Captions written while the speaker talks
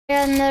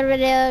Another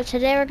video.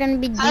 Today we're gonna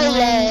be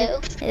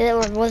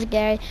doing with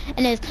Gary,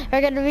 and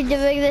we're gonna be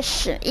doing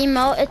this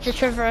emote. It's a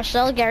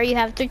traversal. Gary, you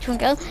have 3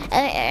 twinkles,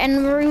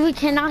 and we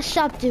cannot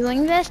stop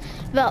doing this.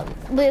 But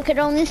we could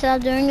only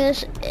stop doing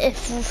this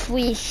if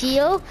we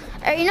heal.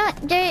 Or you know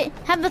what, Gary?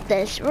 How about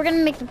this? We're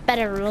gonna make the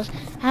better rules.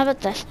 How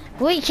about this?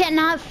 We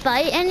cannot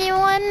fight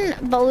anyone,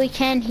 but we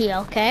can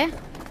heal. Okay?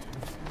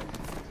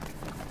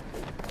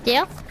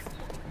 Deal?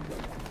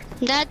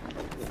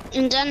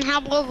 And then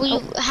how would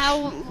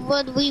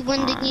we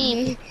win the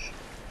game?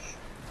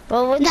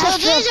 Well, so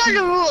these are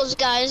the rules,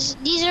 guys.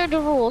 These are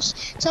the rules.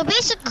 So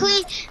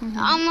basically,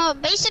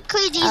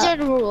 these are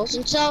the rules.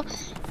 And so,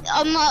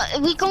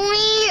 we can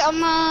only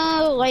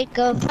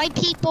fight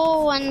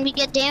people when we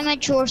get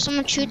damage or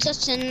someone shoots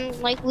us and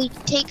like we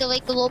take a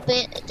little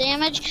bit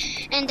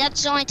damage, and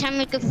that's the only time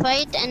we can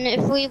fight. And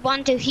if we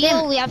want to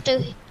heal, we have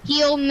to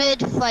heal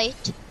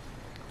mid-fight.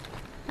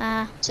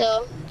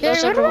 So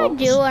those are the rules. What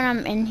do I do when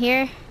I'm in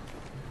here?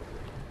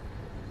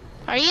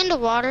 Are you in the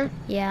water?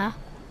 Yeah.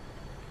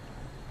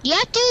 You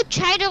have to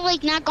try to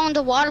like not go in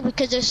the water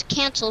because this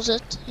cancels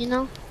it, you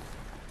know?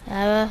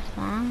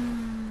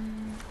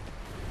 Fine.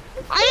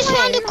 I just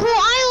found a cool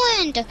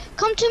island!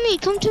 Come to me,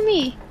 come to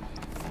me.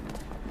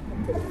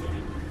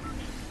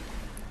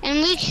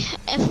 And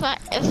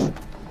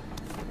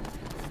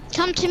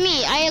come to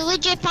me. I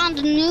legit found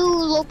a new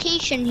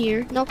location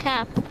here, no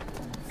cap.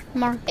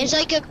 It's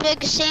like a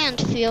big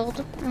sand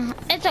field.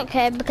 It's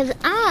okay because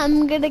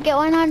I'm gonna get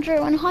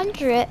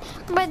 100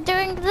 by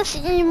doing this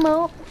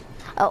emote.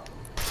 Oh.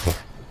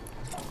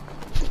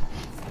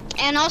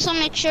 And also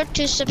make sure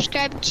to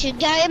subscribe to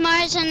Guy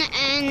Marzen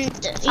and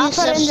I'll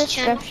put in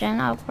description.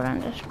 I'll put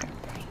in description.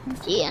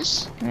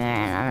 Yes.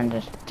 Man, I'm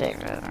just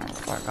taking it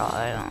for God.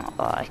 I don't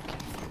like.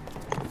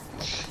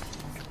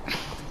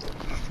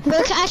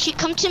 Look, actually,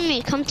 come to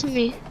me. Come to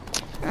me.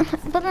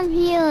 But I'm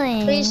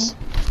healing. Please.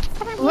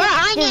 Where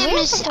I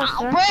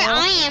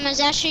am is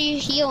actually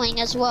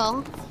healing as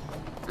well.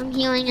 I'm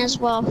healing as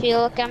well. If you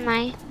look at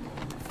my.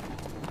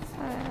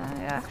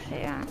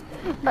 Actually, yeah.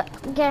 But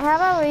yeah, how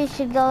about we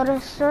should go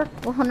to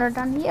circle when we're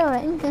done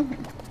healing?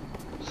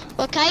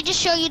 Well, can I just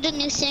show you the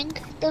new thing,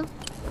 though,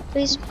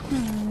 please?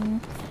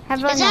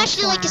 It's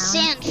actually like a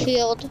sand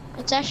field.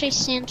 It's actually a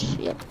sand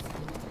field.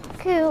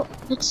 Cool.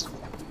 It's.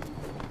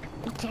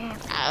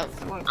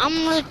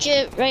 I'm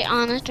legit right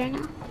on it right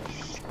now.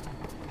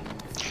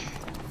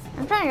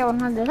 I'm trying to get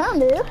 100.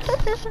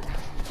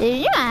 Did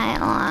you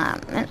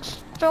in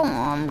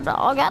Storm,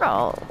 dog? I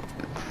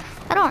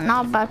don't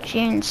know about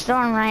you in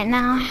Storm right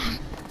now.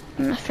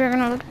 If you're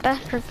gonna look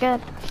best or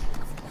good.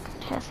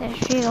 Has a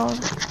shield.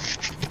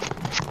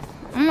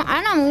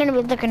 I know I'm gonna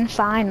be looking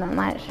fine with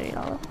my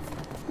shield.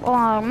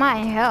 Well, my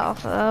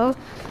health though.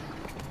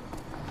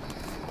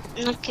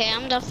 Okay,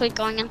 I'm definitely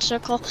going in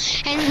circle,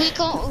 and we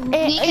could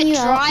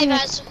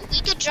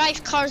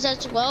drive cars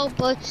as well.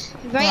 But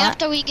right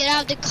after we get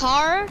out of the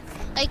car,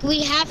 like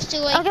we have to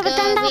like. Okay, but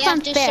then that's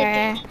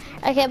unfair.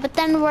 Okay, but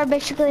then we're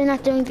basically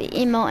not doing the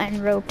emo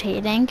and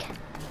rotating.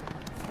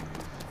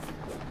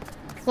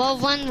 Well,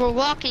 when we're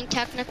walking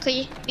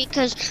technically,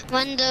 because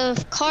when the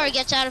car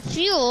gets out of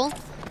fuel,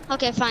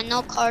 okay, fine,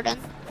 no car then.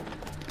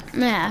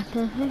 Yeah.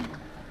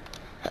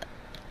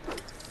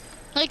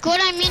 Like what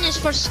I mean is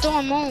for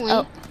Storm only.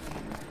 Oh.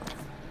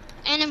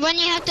 And when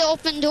you have to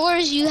open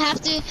doors, you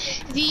have to,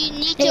 if you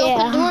need to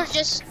open doors,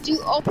 just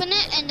open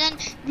it and then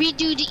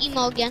redo the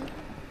emo again.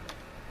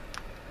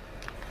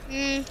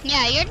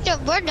 Yeah,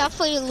 we're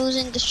definitely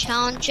losing this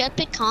challenge.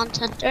 Epic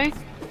content, right?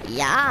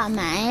 Yeah,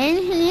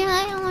 man.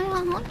 Yeah.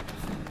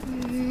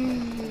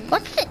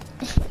 What's it?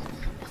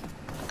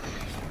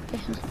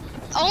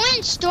 Only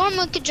in Storm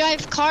we could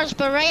drive cars,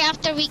 but right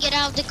after we get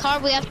out of the car,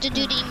 we have to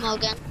do the emo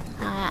again.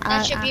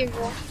 That should be a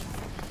rule.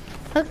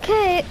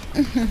 Okay.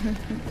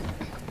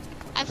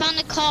 I found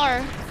a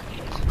car.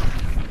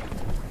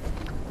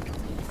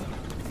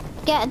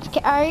 Yeah,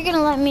 are you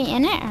gonna let me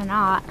in it or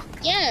not?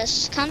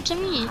 Yes, come to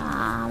me.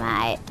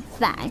 Mate,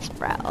 thanks,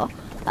 bro.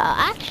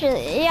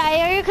 Actually,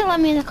 yeah, you can let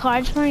me in the car.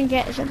 I just want to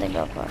get something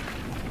over.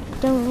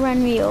 Don't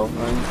run me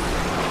over.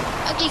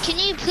 Okay, can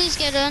you please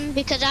get in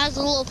because I have a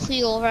little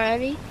fuel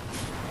already.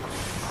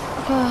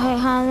 Okay,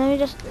 let me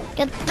just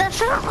get this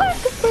real quick,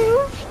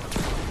 please.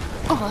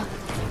 Oh.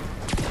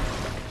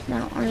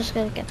 No, I'm just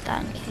gonna get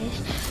that in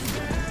case.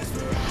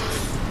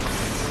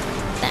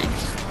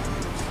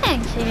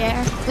 Thanks,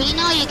 here. Well, you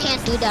know you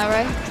can't do that,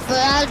 right? But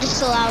I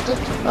just allowed it.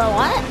 Well,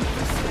 what?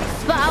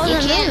 But I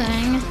wasn't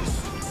moving.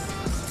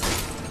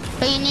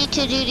 But you need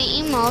to do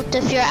the emote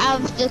if you're out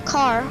of the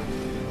car.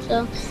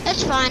 So,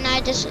 it's fine,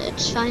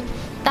 it's fine.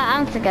 I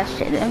don't think I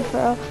should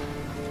info.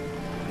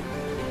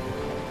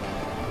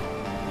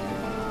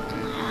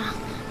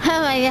 Oh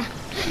my god.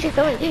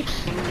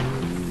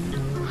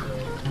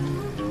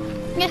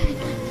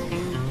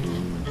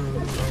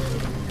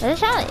 Is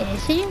this how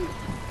easy?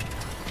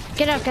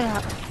 Get out.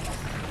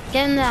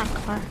 Get in that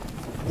car.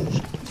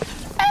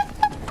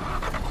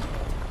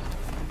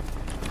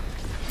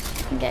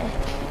 Okay.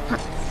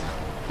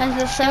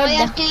 That's so And we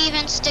dumb. have to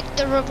even stick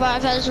the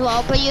revive as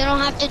well, but you don't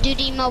have to do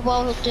the emote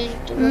while doing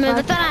the But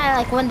revive. then I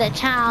like won the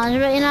challenge,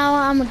 but you know,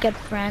 I'm a good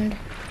friend.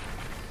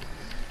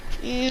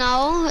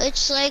 No,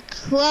 it's like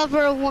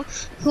whoever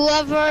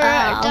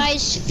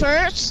dies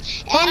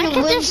first Well, I and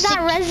could wins just the,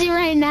 not Resi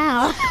right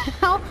now.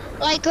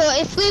 like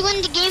if we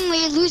win the game,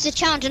 we lose the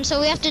challenge, and so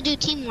we have to do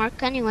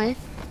teamwork anyway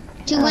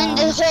to win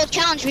the Oh. whole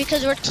challenge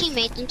because we're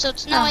teammates, and so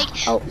it's not like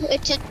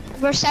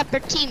we're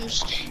separate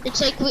teams.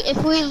 It's like if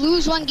we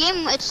lose one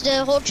game, it's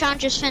the whole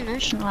challenge is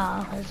finished.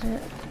 Oh, is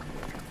it?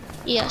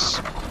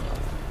 Yes.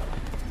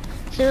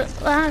 So,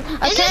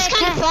 This is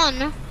kind of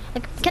fun.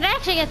 Can I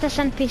actually get this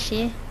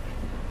NPC?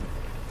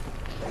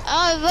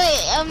 Oh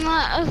wait,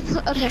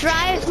 okay.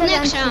 Drive to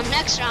next the round,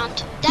 next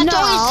round. That's No.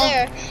 always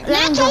there.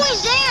 That's go.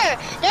 always there.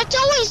 That's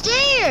always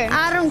there.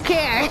 I don't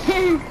care.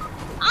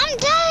 I'm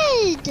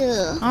dead.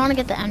 I want to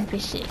get the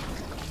NPC.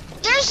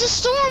 There's a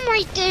storm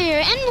right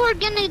there, and we're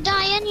gonna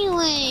die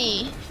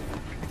anyway.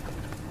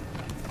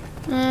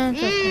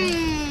 It's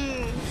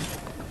okay.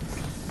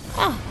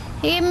 Oh,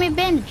 he gave me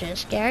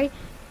bandages, Gary.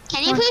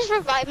 Can you please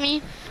revive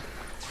me?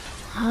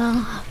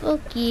 Oh,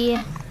 okay.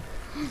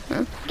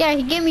 Gary,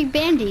 he gave me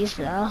bandies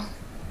though.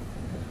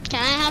 Can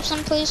I have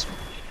some, please?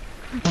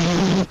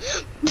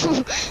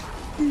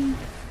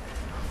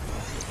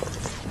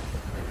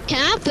 Can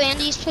I have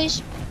bandies,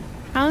 please?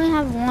 I only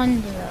have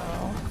one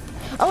though.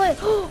 Oh wait,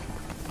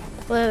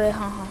 wait,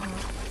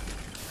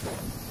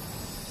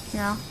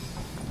 No.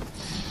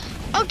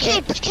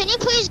 Okay, but can you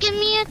please give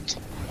me it?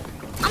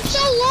 I'm so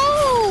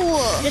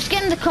low. Just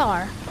get in the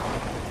car.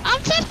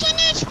 I'm 15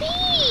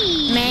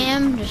 HP.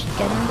 Ma'am, just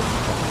get in the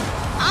car.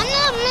 I'm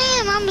not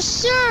ma'am, I'm a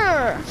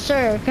sir.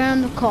 Sir, get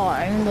in the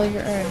car, even though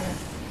you're early.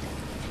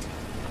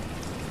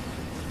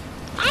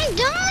 I'm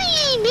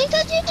dying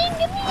because you didn't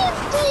give me a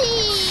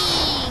thing.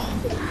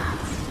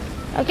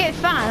 Okay,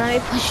 fine, let me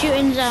push you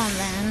in zone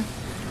then.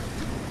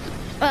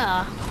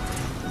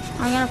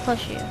 I'm gonna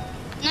push you.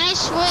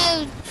 Nice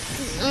way.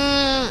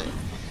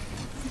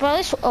 But at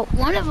least,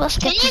 one of us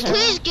Can gets you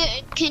please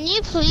get? Can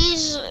you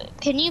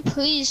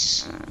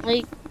please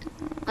like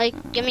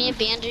give me a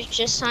bandage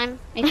this time?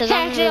 Because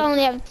I actually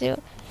only have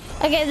two.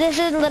 Okay, this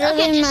is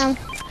literally my.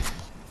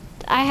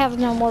 I have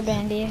no more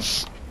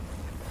bandies.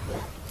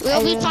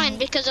 We'll be fine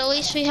because at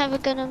least we have a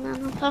good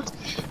amount of health.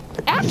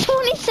 I have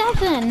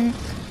 27.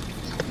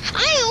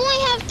 I only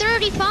have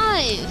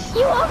 35.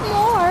 You have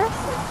more.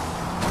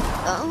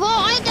 Well,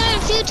 I died a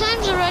few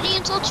times already,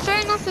 and so it's fair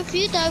enough if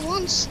you die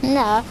once.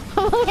 No,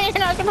 you're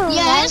not gonna revive.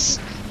 Yes.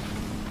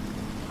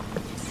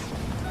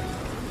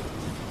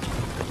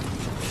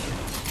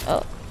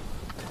 Oh.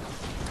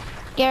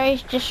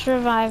 Gary, just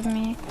revive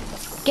me.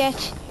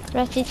 Get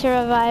ready to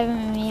revive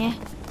me.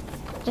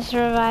 Just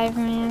revive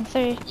me in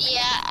 3.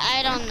 Yeah,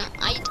 I don't know.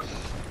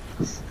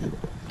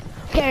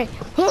 Gary.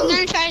 I'm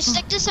gonna try to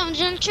stick this. I'm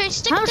gonna try to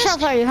stick this. How much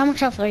health are you? How much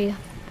health are you?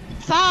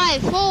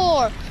 5,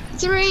 4,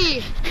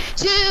 3,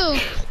 2,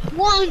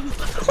 1.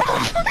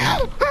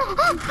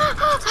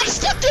 I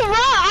stuck the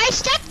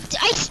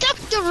I stuck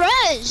the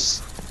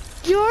res.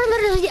 You're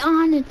literally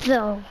on it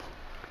though.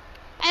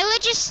 I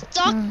just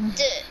stuck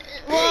the.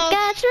 Well,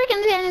 guys, we're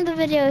gonna be ending the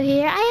video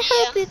here. I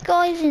hope you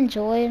guys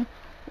enjoyed.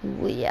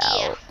 We out.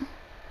 Yeah.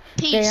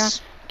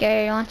 Peace.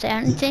 Gary, you want to say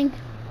anything?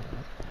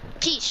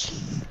 Peace.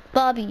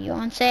 Bobby, you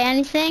want to say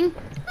anything?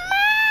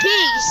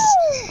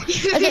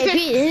 Peace. Okay,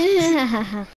 peace.